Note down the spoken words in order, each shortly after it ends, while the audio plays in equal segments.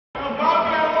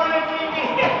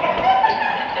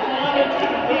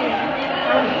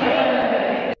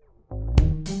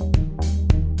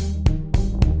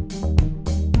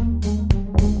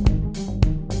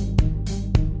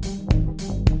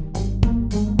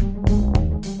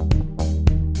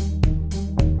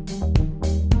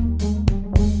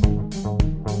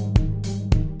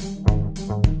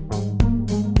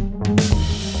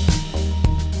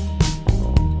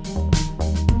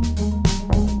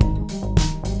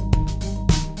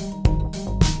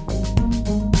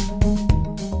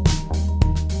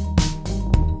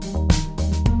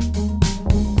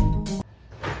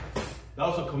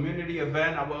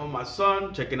I went with my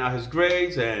son, checking out his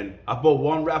grades, and I bought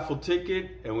one raffle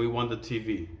ticket, and we won the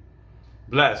TV.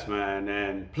 Blessed, man,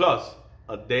 and plus,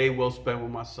 a day well spent with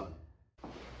my son.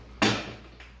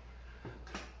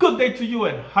 Good day to you,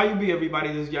 and how you be,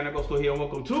 everybody? This is Agosto here, and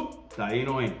welcome to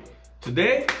Taino.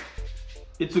 Today,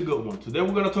 it's a good one. Today,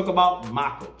 we're going to talk about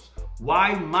mockups.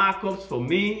 Why mockups, for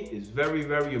me, is very,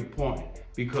 very important,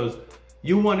 because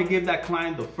you want to give that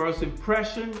client the first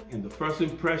impression, and the first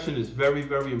impression is very,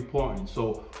 very important.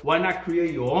 So why not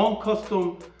create your own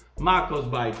custom mockups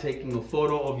by taking a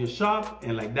photo of your shop,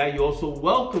 and like that you're also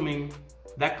welcoming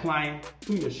that client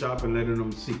to your shop and letting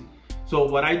them see. So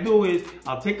what I do is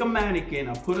I'll take a mannequin,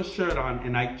 I'll put a shirt on,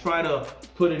 and I try to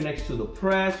put it next to the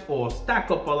press or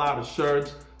stack up a lot of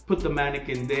shirts, put the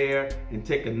mannequin there and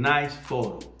take a nice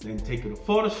photo. Then take it to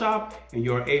Photoshop and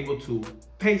you're able to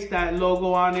paste that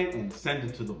logo on it and send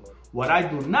it to them. What I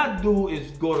do not do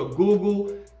is go to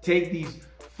Google, take these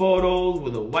photos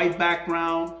with a white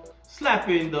background, slap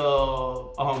in the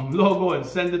logo and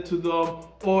send it to them,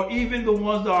 or even the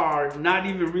ones that are not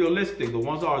even realistic, the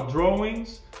ones that are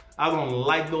drawings. I don't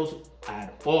like those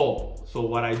at all. So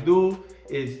what I do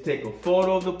is take a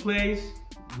photo of the place,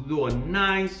 do a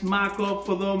nice mock-up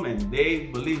for them, and they,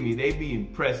 believe me, they be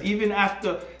impressed. Even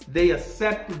after they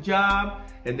accept the job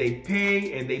and they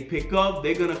pay and they pick up,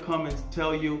 they're gonna come and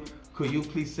tell you, could you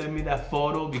please send me that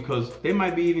photo? Because they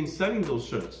might be even selling those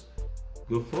shirts.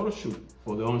 Do a photo shoot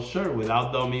for their own shirt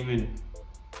without them even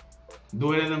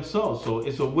doing it themselves. So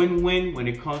it's a win-win when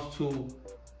it comes to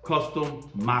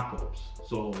custom mock-ups.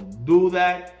 So do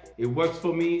that. It works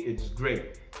for me. It's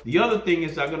great. The other thing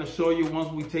is I'm going to show you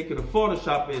once we take it to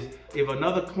Photoshop is if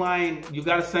another client, you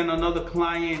got to send another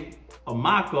client a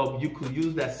mock-up, you could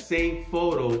use that same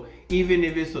photo even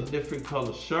if it's a different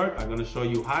color shirt. I'm going to show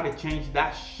you how to change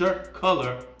that shirt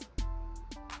color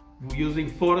using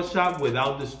Photoshop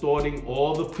without distorting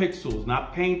all the pixels,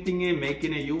 not painting it,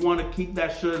 making it. You want to keep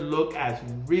that shirt look as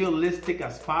realistic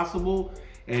as possible.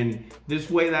 And this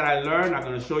way that I learned, I'm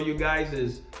going to show you guys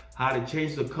is how to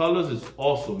change the colors. It's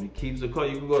awesome. It keeps the color.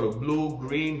 You can go to blue,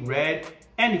 green, red,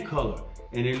 any color,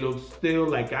 and it looks still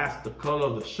like that's the color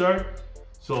of the shirt.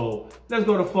 So let's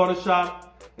go to Photoshop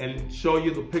and show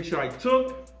you the picture I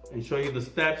took and show you the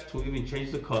steps to even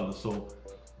change the color. So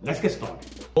let's get started.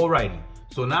 Alrighty.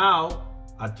 So now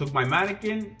I took my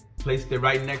mannequin, placed it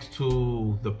right next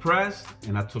to the press,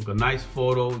 and I took a nice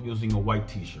photo using a white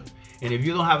t-shirt. And if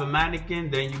you don't have a mannequin,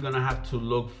 then you're gonna have to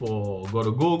go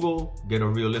to Google, get a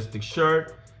realistic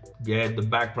shirt, get the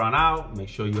background out, make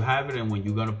sure you have it, and when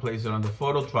you're gonna place it on the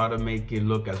photo, try to make it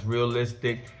look as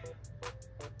realistic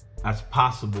as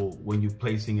possible when you're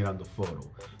placing it on the photo.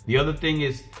 The other thing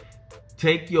is,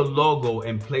 take your logo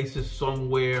and place it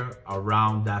somewhere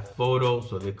around that photo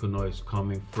so they can know it's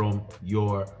coming from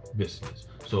your business.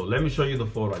 So let me show you the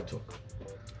photo I took.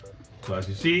 So as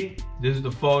you see, this is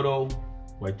the photo.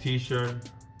 White t-shirt,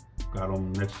 got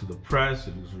them next to the press,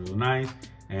 it looks real nice.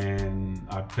 And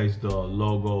I placed the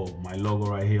logo, my logo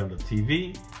right here on the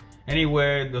TV.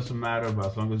 Anywhere, it doesn't matter, but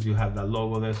as long as you have that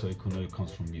logo there so you can know it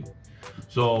comes from you.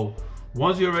 So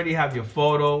once you already have your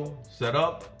photo set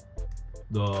up,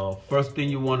 the first thing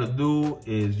you want to do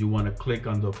is you want to click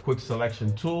on the quick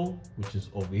selection tool, which is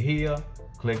over here.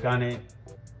 Click on it,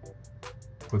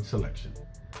 quick selection.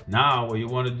 Now what you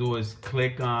want to do is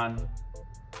click on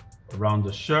around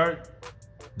the shirt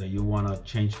that you want to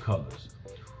change colors.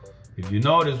 If you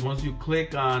notice, once you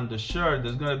click on the shirt,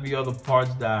 there's going to be other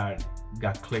parts that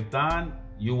got clicked on.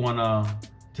 You want to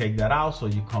take that out, so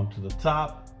you come to the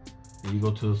top and you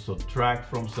go to subtract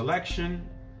from selection,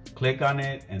 click on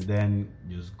it, and then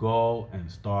just go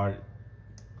and start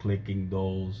clicking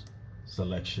those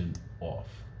selection off.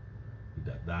 You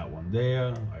got that one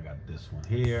there, I got this one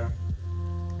here,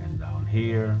 and down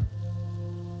here,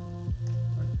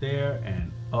 there,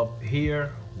 and up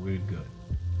here, we're good.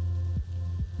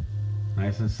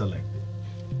 Nice and selected.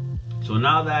 So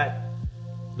now that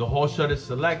the whole shirt is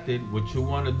selected, what you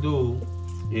want to do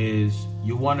is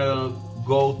you want to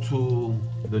go to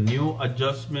the new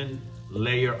adjustment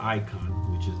layer icon,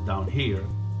 which is down here,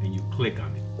 and you click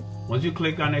on it. Once you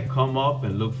click on it, come up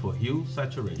and look for hue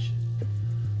saturation.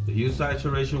 The hue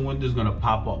saturation window is going to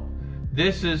pop up.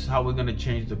 This is how we're going to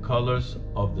change the colors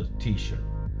of the t-shirt.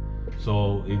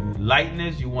 So if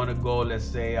lightness, you want to go, let's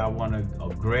say I want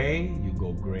a gray, you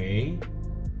go gray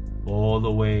all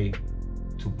the way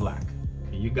to black.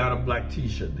 And you got a black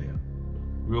t-shirt there,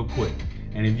 real quick.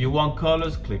 And if you want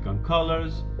colors, click on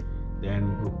colors, then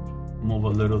move a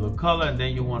little the color, and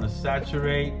then you want to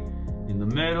saturate in the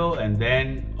middle, and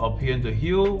then up here in the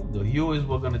hue is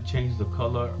we're going to change the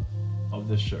color of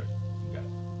the shirt. You got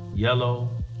yellow,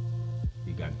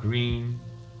 you got green,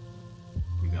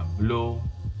 blue,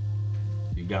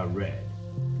 you got red.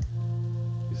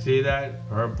 You see that?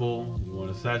 Purple, you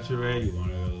want to saturate, you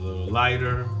want it a little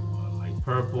lighter, you want light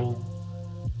purple.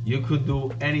 You could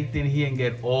do anything here and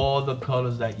get all the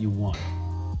colors that you want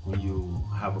when you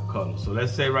have a color. So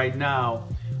let's say right now,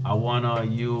 I want to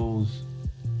use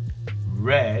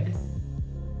red,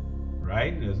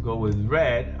 right? Let's go with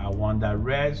red. I want that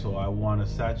red, so I want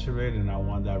to saturate and I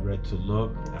want that red to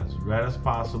look as red as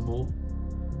possible.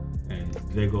 And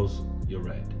there goes your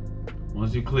red.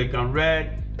 Once you click on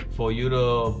red, for you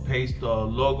to paste the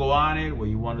logo on it, what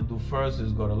you want to do first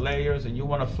is go to layers and you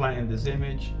want to flatten this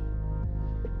image.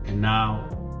 And now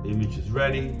the image is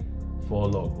ready for a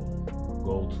logo.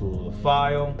 Go to the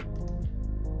file,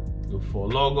 look for a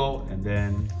logo, and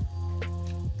then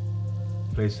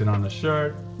place it on the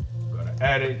shirt. Go to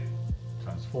edit,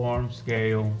 transform,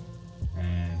 scale,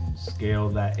 and scale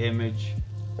that image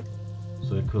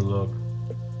so it could look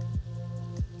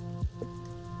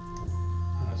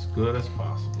as good as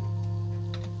possible.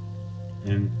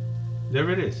 And there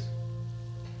it is.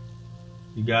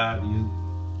 You got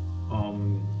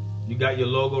your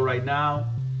logo right now,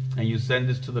 and you send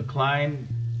this to the client.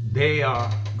 They are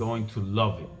going to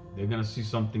love it. They're gonna see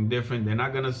something different. They're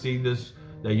not gonna see this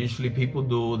that usually people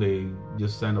do. They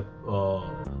just send a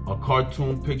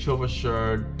cartoon picture of a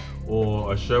shirt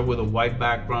or a shirt with a white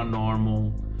background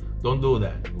normal. Don't do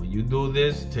that. When you do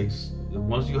this,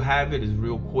 once you have it, it's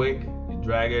real quick. You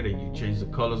drag it and you change the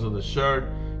colors of the shirt.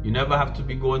 You never have to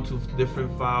be going to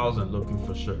different files and looking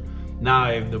for shirt. Now,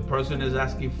 if the person is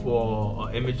asking for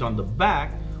an image on the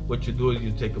back, what you do is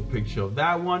you take a picture of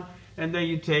that one, and then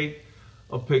you take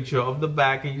a picture of the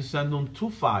back and you send them two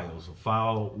files, a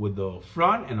file with the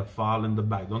front and a file in the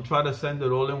back. Don't try to send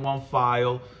it all in one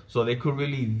file so they could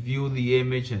really view the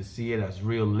image and see it as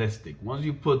realistic. Once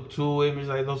you put two images,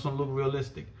 it doesn't look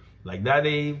realistic. Like that,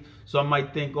 some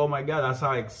might think, oh my God, that's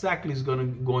how exactly it's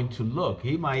going to look.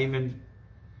 He might even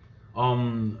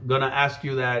gonna ask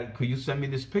you that, could you send me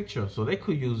this picture? So they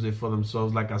could use it for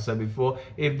themselves, like I said before.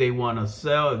 If they want to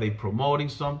sell, if they're promoting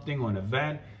something or an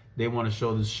event, they want to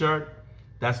show this shirt,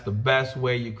 that's the best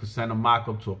way you could send a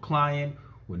mock-up to a client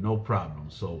with no problem.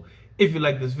 So if you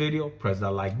like this video, press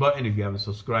that like button. If you haven't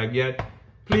subscribed yet,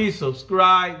 please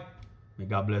subscribe. May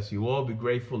God bless you all. Be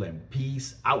grateful and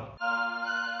peace out.